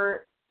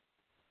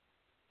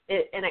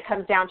and it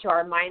comes down to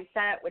our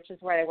mindset, which is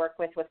what I work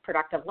with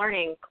productive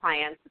learning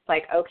clients. It's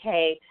like,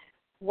 okay,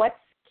 what's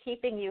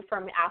keeping you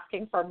from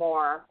asking for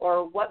more,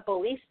 or what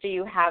beliefs do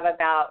you have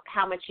about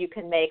how much you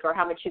can make or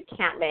how much you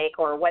can't make,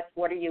 or what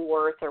are you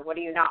worth or what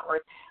are you not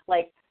worth?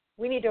 Like,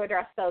 we need to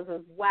address those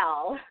as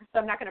well. So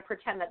I'm not going to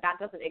pretend that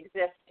doesn't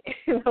exist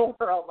in the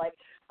world. Like,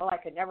 oh, I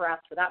could never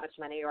ask for that much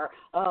money, or,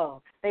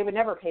 oh, they would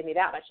never pay me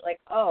that much. Like,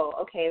 oh,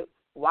 okay,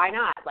 why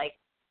not? Like,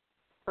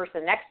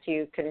 person next to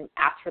you can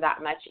ask for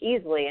that much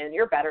easily, and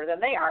you're better than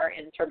they are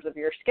in terms of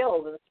your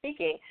skills and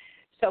speaking.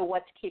 So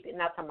what's keeping,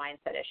 that's a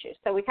mindset issue.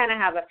 So we kind of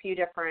have a few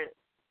different,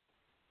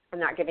 I'm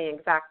not giving an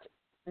exact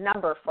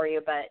number for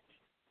you, but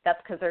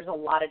that's because there's a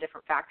lot of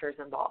different factors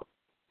involved.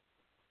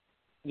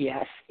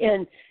 Yes,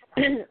 and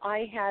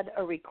I had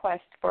a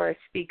request for a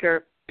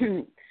speaker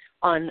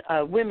on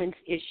women's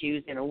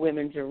issues in a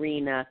women's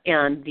arena,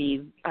 and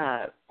the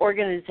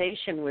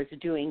organization was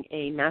doing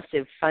a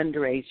massive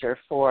fundraiser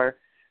for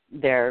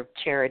their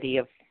charity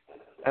of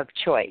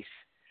choice.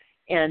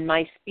 And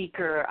my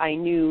speaker, I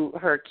knew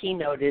her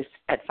keynote is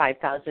at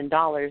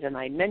 $5,000, and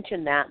I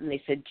mentioned that, and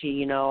they said,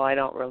 gee, I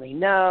don't really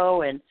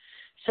know. And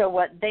so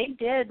what they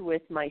did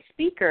with my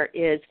speaker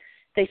is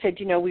they said,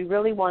 we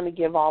really want to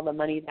give all the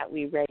money that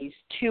we raise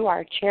to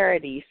our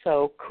charity,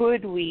 so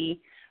could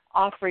we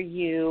offer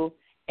you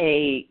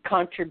a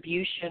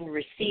contribution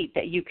receipt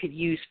that you could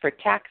use for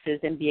taxes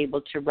and be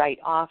able to write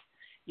off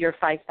your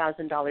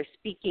 $5,000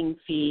 speaking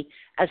fee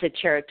as a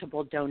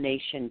charitable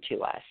donation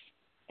to us?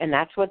 And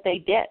that's what they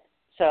did.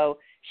 So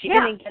she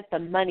didn't get the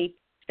money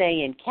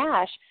stay in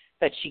cash,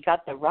 but she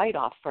got the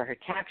write-off for her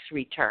tax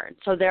return.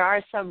 So there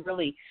are some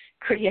really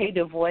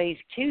creative ways,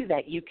 too,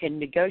 that you can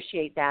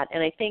negotiate that.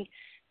 And I think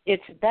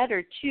it's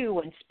better, too,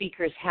 when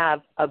speakers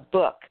have a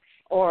book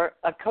or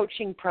a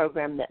coaching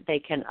program that they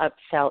can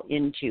upsell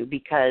into,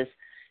 because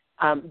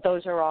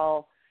those are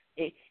all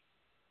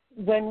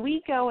when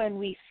we go and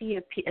we see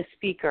a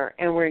speaker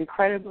and we're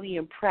incredibly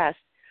impressed,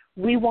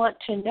 we want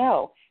to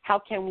know, how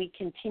can we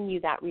continue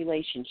that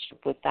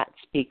relationship with that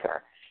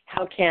speaker?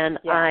 How can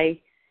I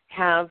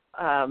have,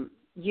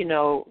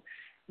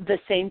 the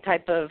same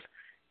type of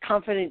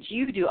confidence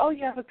you do? Oh,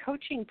 you have a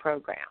coaching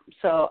program.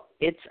 So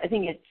I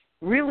think it's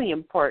really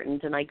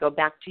important, and I go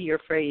back to your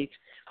phrase,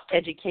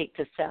 educate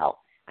to sell.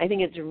 I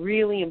think it's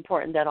really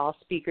important that all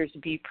speakers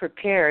be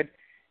prepared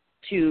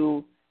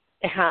to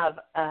have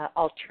an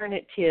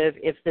alternative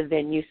if the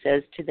venue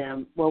says to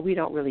them, well, we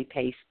don't really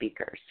pay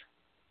speakers.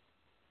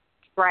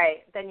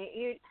 Right. Then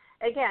you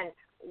again,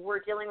 we're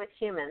dealing with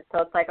humans.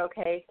 So it's like,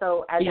 okay,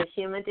 so as a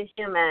human to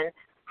human,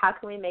 how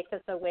can we make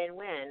this a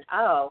win-win?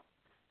 Oh,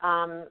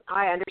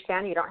 I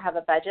understand you don't have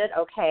a budget.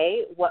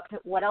 Okay,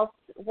 what else?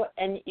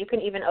 And you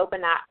can even open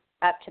that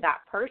up to that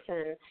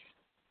person.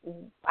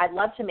 I'd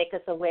love to make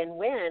this a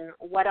win-win.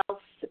 What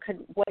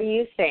do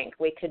you think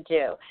we could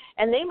do?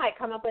 And they might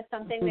come up with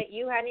something that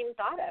you hadn't even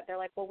thought of. They're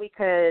like, well, we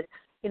could,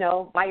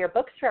 buy your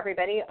books for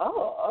everybody.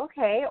 Oh,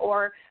 okay.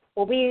 Or,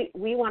 well, we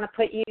want to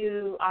put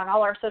you on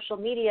all our social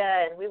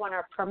media and we want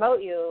to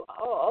promote you.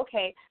 Oh,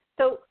 okay.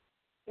 So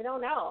you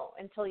don't know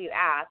until you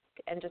ask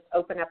and just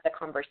open up the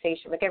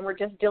conversation. Again, we're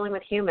just dealing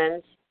with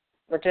humans.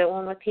 We're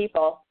dealing with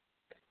people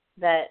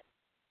that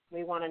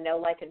we want to know,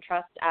 like, and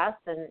trust us,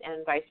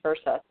 and vice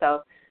versa.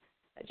 So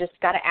I just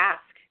got to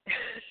ask,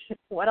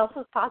 what else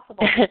is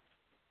possible?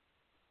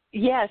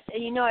 Yes,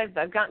 and I've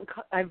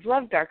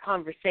loved our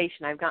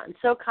conversation. I've gotten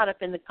so caught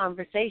up in the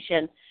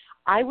conversation.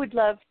 I would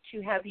love to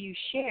have you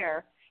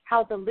share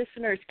how the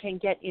listeners can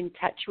get in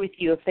touch with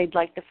you if they'd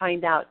like to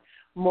find out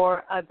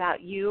more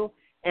about you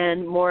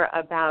and more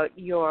about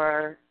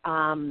your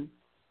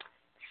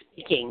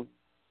speaking.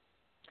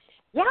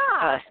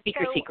 Yeah,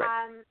 speaker secret.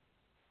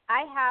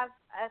 I have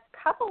a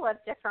couple of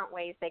different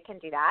ways they can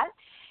do that.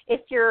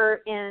 If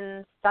you're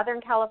in Southern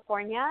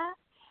California,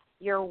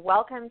 you're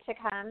welcome to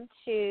come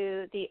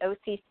to the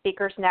OC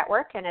Speakers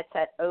Network, and it's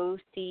at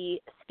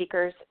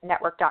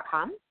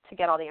ocspeakersnetwork.com to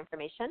get all the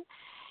information.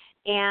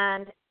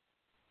 And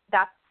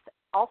that's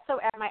also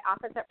at my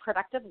office at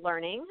Productive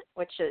Learning,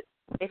 which is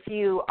if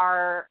you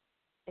are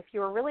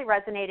really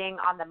resonating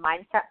on the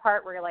mindset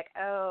part where you're like,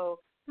 oh,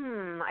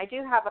 I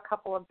do have a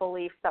couple of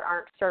beliefs that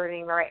aren't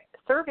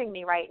serving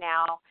me right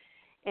now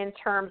in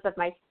terms of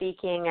my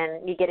speaking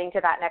and me getting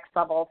to that next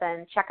level,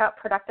 then check out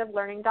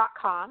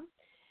productivelearning.com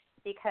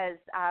because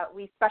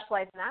we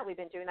specialize in that. We've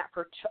been doing that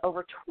for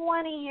over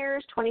 20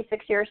 years,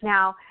 26 years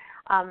now,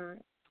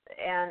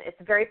 and it's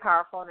very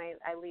powerful, and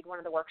I lead one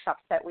of the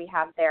workshops that we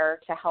have there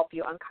to help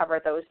you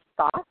uncover those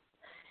thoughts.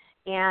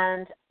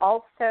 And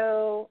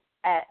also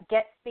at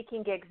Get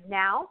Speaking Gigs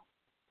Now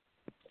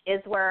is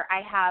where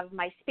I have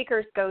my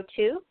speakers go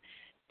to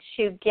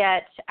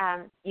get,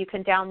 you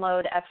can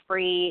download a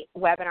free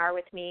webinar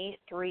with me,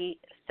 3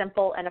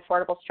 simple and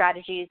affordable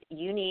strategies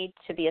you need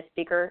to be a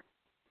speaker.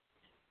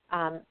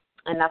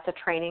 And that's a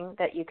training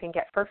that you can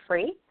get for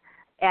free.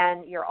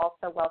 And you're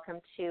also welcome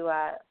to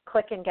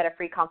click and get a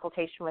free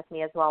consultation with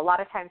me as well. A lot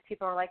of times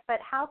people are like, but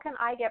how can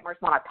I get more?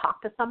 Want to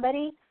talk to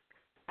somebody?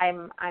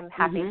 I'm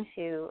happy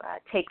to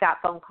take that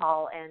phone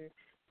call, and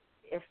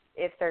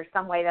if there's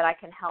some way that I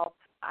can help,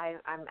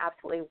 I'm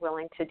absolutely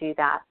willing to do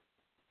that.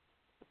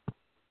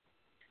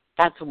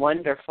 That's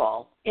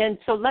wonderful. And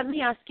so let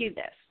me ask you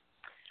this.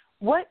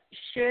 What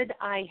should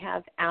I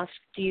have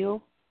asked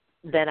you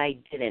that I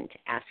didn't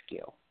ask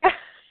you?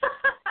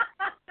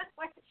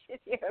 What should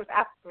you have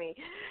asked me?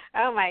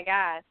 Oh, my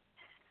gosh.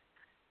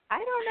 I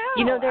don't know.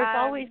 You know,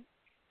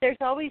 there's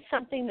always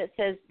something that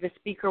says the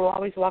speaker will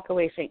always walk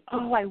away saying,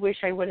 oh, I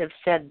wish I would have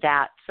said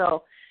that.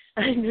 So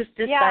I just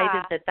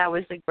decided that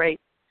was a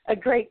great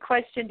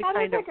question to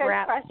kind of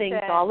wrap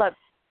things all up.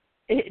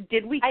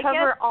 Did we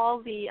cover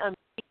all the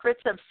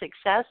secrets of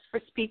success for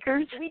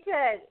speakers? We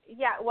did.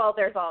 Yeah, well,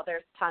 there's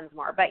tons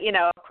more. But, you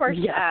know, of course,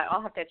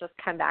 I'll have to just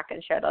come back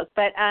and share those.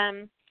 But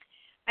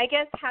I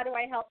guess how do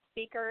I help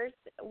speakers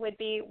would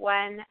be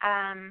when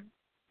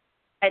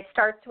it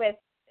starts with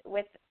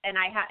and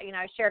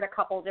I shared a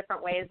couple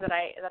different ways that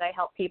I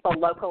help people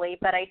locally,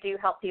 but I do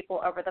help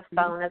people over the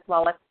phone as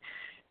well. If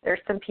there's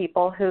some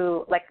people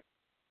who, like,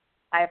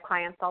 I have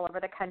clients all over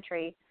the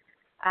country.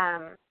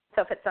 So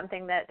if it's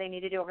something that they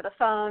need to do over the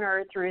phone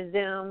or through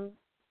Zoom,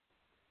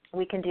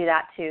 we can do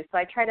that too. So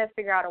I try to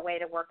figure out a way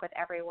to work with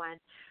everyone.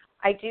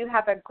 I do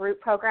have a group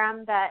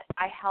program that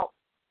I help.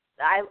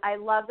 I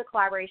love the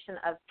collaboration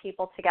of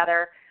people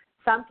together.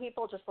 Some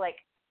people just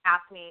like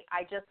ask me,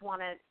 I just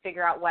want to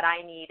figure out what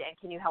I need, and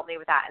can you help me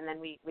with that? And then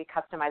we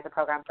customize a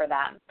program for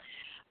them.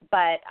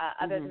 But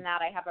other than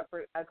that, I have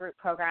a group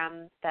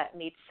program that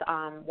meets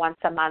once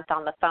a month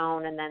on the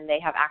phone, and then they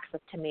have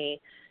access to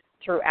me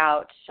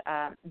throughout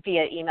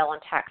via email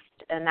and text.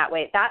 And that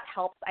way, that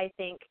helps, I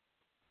think,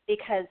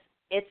 because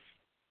it's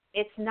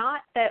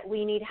not that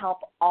we need help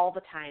all the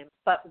time,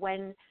 but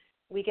when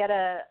we get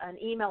an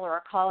email or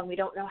a call and we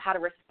don't know how to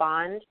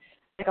respond,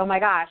 like, oh my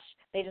gosh,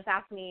 they just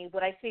asked me,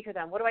 would I speak with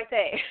them? What do I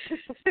say?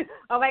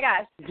 Oh my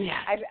gosh,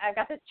 I've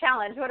got this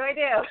challenge. What do I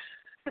do?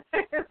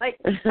 Like,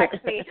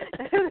 text me.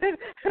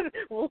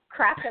 We'll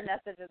craft a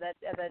message and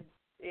then,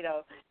 you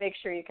know, make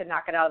sure you can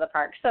knock it out of the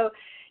park. So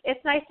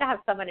it's nice to have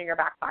someone in your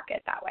back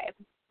pocket that way.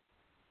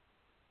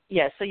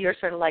 Yeah, so you're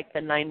sort of like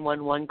the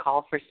 911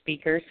 call for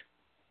speakers?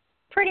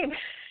 Pretty much,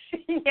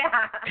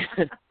 yeah.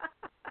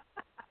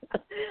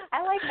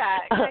 I like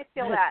that. Can I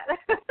steal that?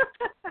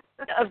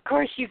 Of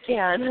course you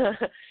can.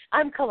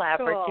 I'm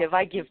collaborative. Cool.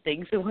 I give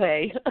things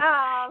away.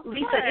 Oh,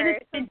 Lisa, it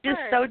has been just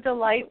so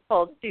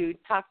delightful to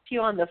talk to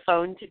you on the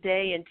phone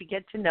today and to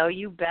get to know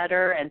you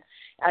better. And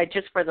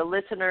just for the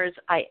listeners,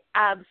 I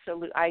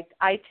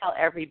tell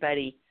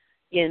everybody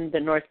in the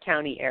North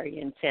County area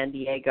in San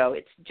Diego,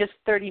 it's just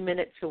 30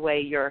 minutes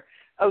away. Your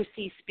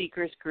OC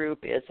Speakers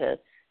group is a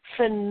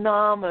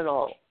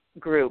phenomenal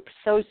group,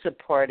 so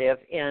supportive,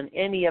 and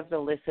any of the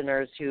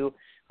listeners who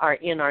are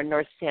in our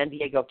North San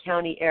Diego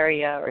County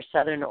area or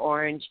Southern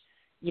Orange,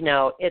 you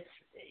know, it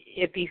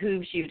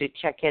behooves you to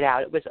check it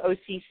out. It was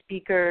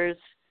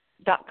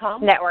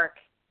ocspeakers.com? Network.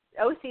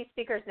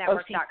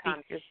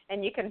 ocspeakersnetwork.com.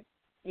 And you can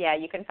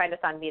find us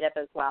on Meetup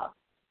as well.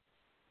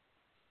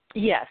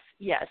 Yes.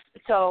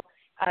 So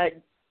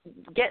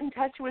get in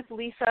touch with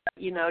Lisa,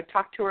 you know,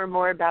 talk to her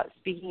more about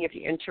speaking if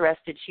you're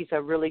interested. She's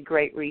a really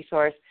great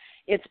resource.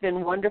 It's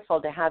been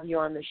wonderful to have you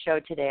on the show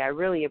today. I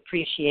really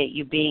appreciate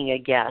you being a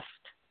guest.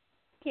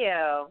 Thank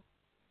you.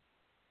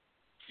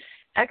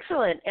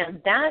 Excellent.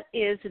 And that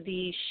is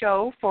the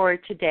show for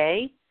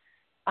today.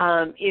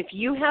 If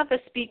you have a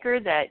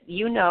speaker that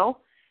you know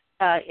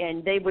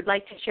and they would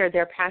like to share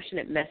their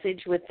passionate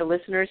message with the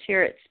listeners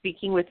here at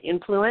Speaking with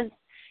Influence,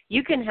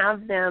 you can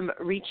have them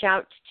reach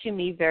out to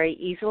me very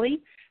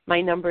easily.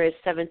 My number is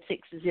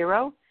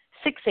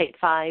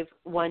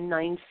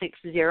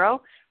 760-685-1960,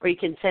 or you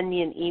can send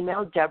me an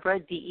email, Deborah,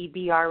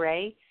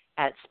 D-E-B-R-A,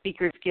 at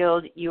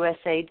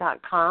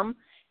speakersguildusa.com.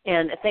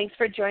 And thanks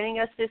for joining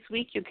us this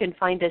week. You can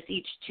find us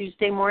each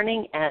Tuesday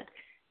morning at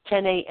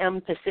 10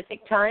 a.m.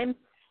 Pacific time.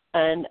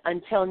 And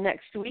until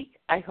next week,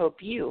 I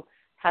hope you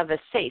have a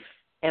safe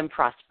and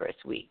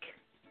prosperous week.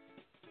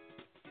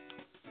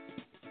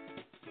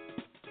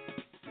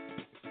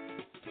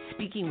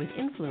 Speaking with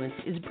Influence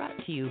is brought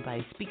to you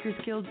by Speakers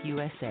Guild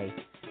USA,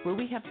 where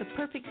we have the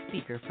perfect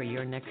speaker for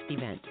your next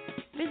event.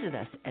 Visit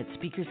us at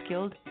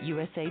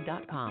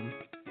speakersguildusa.com.